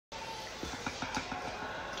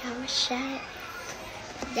Come shut.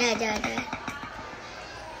 There.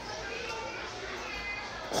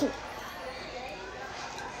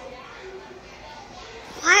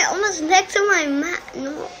 Why almost next to my mat?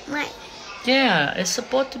 No, my. Yeah, it's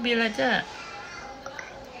supposed to be like that.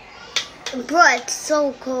 Bro, it's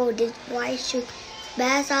so cold. Why should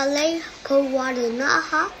bath out lấy cold water not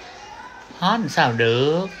hot? Hot làm sao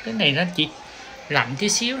được? Cái này nó chỉ lạnh tí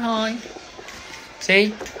xíu thôi. See?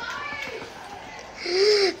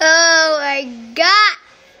 Oh my god.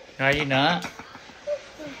 Rồi gì nữa?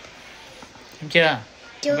 Đúng chưa?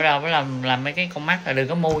 Chưa. Bắt đầu phải làm mấy cái con mắt là đừng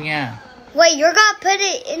có mu nha. Wait, you're gonna put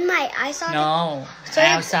it in my eye socket? No, So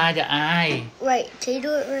outside the eye. Wait, can you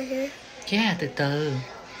do it right here? Yeah, từ từ.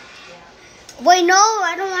 Wait, no,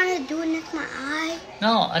 I don't want to do it next to my eye.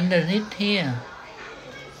 No, underneath here.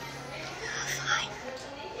 Fine.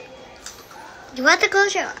 You want to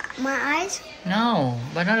close my eyes? No,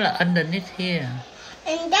 but nó là underneath here.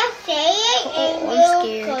 And just say it and I'm you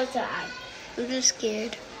scared. close your eyes. I'm just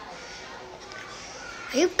scared.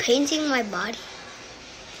 Are you painting my body?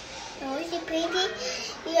 No, you're painting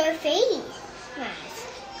your face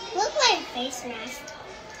mask. Look like face mask.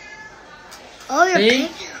 Oh, See?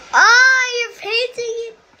 you're painting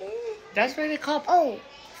it. That's what they call Oh,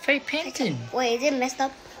 fake painting. wait, is it messed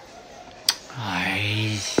up?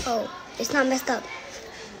 Ai. Oh, it's not messed up.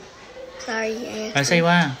 Sorry. Rồi xây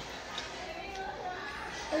qua.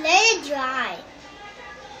 Let it dry.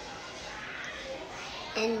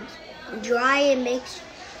 And dry, it makes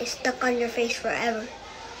it stuck on your face forever.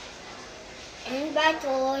 And bye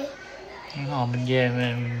thôi. Hồi mình về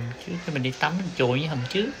trước khi mình đi tắm mình chùi với hôm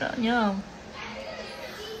trước đó, nhớ không?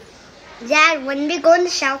 Dad, when we go in the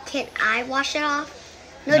shower, can I wash it off?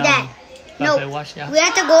 No, Dad. No, Phải wash it off. we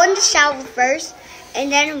have to go in the shower first,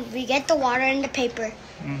 and then we get the water and the paper.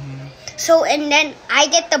 So, and then I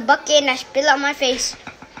get the bucket and I spill on my face,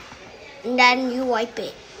 and then you wipe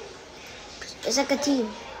it. It's like a team.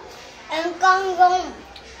 And con không.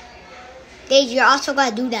 Dave, you're also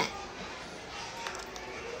gonna do that.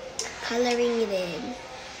 Coloring it in.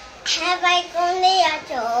 Hai vai con đi ở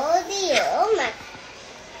chỗ giữa mà.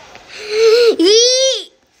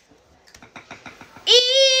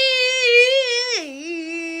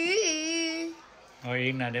 Ngồi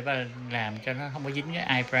yên nào để ba làm cho nó không có dính cái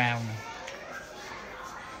eyebrow nè.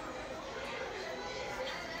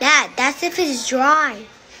 Dad, that's if it's dry.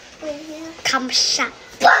 Come shut.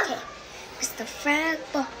 Okay. Mr.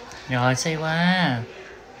 Fraggle. Rồi xây qua.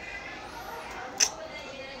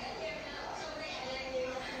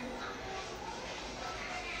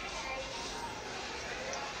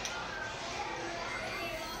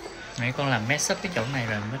 Nãy con làm mess up cái chỗ này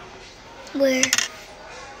rồi mất. Where?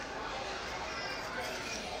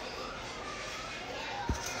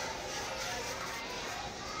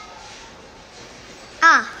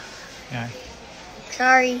 Ah,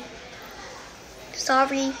 Rồi.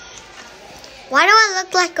 sorry. Why do I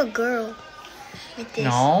look like a girl? With this?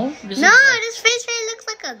 No, No, this face looks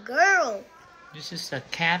like a girl. This is a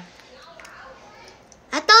cat.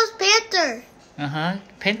 I thought it was Panther.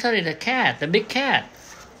 Panther is a cat, the big cat.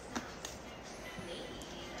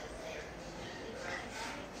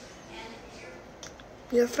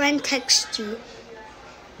 Your friend texts you.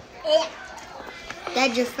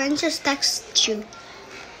 Dad, your friend just texts you.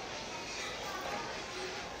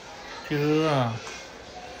 Chưa.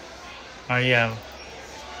 Rồi giờ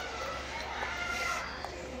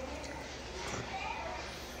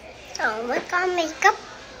Rồi mới có makeup.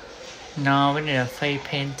 no, cái này là face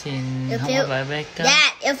painting, If không it- có phải makeup.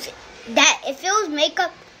 If it was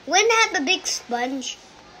makeup, wouldn't it have a big sponge?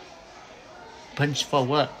 Punch for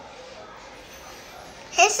what?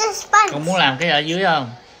 Here's a sponge. Con muốn làm cái ở dưới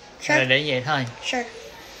không? Sure. Hay là để vậy thôi. Sure.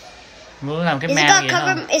 Muốn làm cái Is it mouth gonna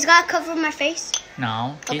vậy không? It's gonna cover my face.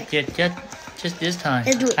 No, Okay. just this thôi.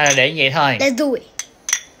 Let's do it. Hay là để vậy thôi. Let's do it.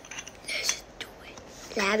 Let's do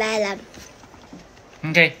it. Làm.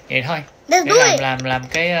 Ok, vậy thôi. Let's Để do it. làm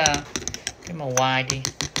cái màu white đi.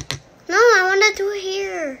 No, I wanna do it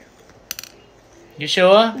here. You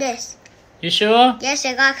sure? This. You sure? Yes,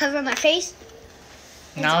 I gotta cover my face,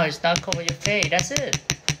 No, it's not cover your face. That's it.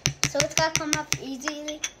 so it's gotta come up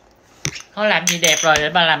easily. Thôi làm gì đẹp rồi để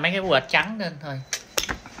ba làm mấy cái quệt trắng lên thôi.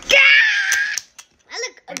 I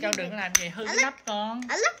look Con ugly. cháu đừng có làm gì hư lắm con.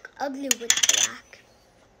 I look ugly with black.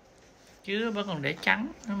 Chứ ba còn để trắng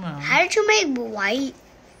nữa mà. How did you make white?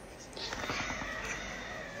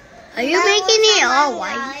 Are you making it all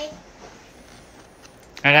white?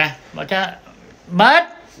 Ra, bỏ cho bớt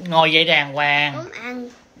ngồi dậy đàng hoàng. Không ăn.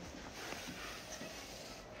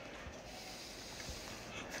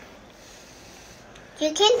 You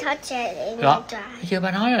can't touch it in Đó, the thấy dry. chưa,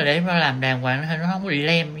 ba nói là để ba làm đàng hoàng nó không có bị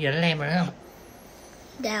lem, giờ nó lem rồi đó không?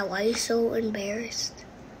 Dad, why are you so embarrassed?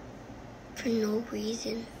 For no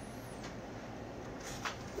reason.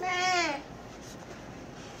 Ma.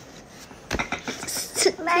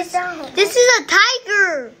 Ma, don't. This is a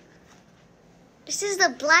tiger. This is the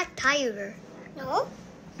black tiger. No,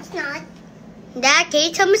 it's not. Dad, can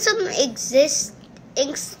you tell me some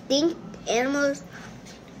extinct animals?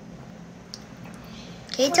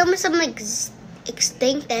 Can you tell me some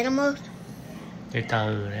extinct animals? Từ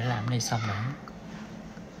từ để làm cái này xong đã.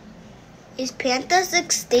 Is panthers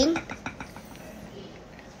extinct?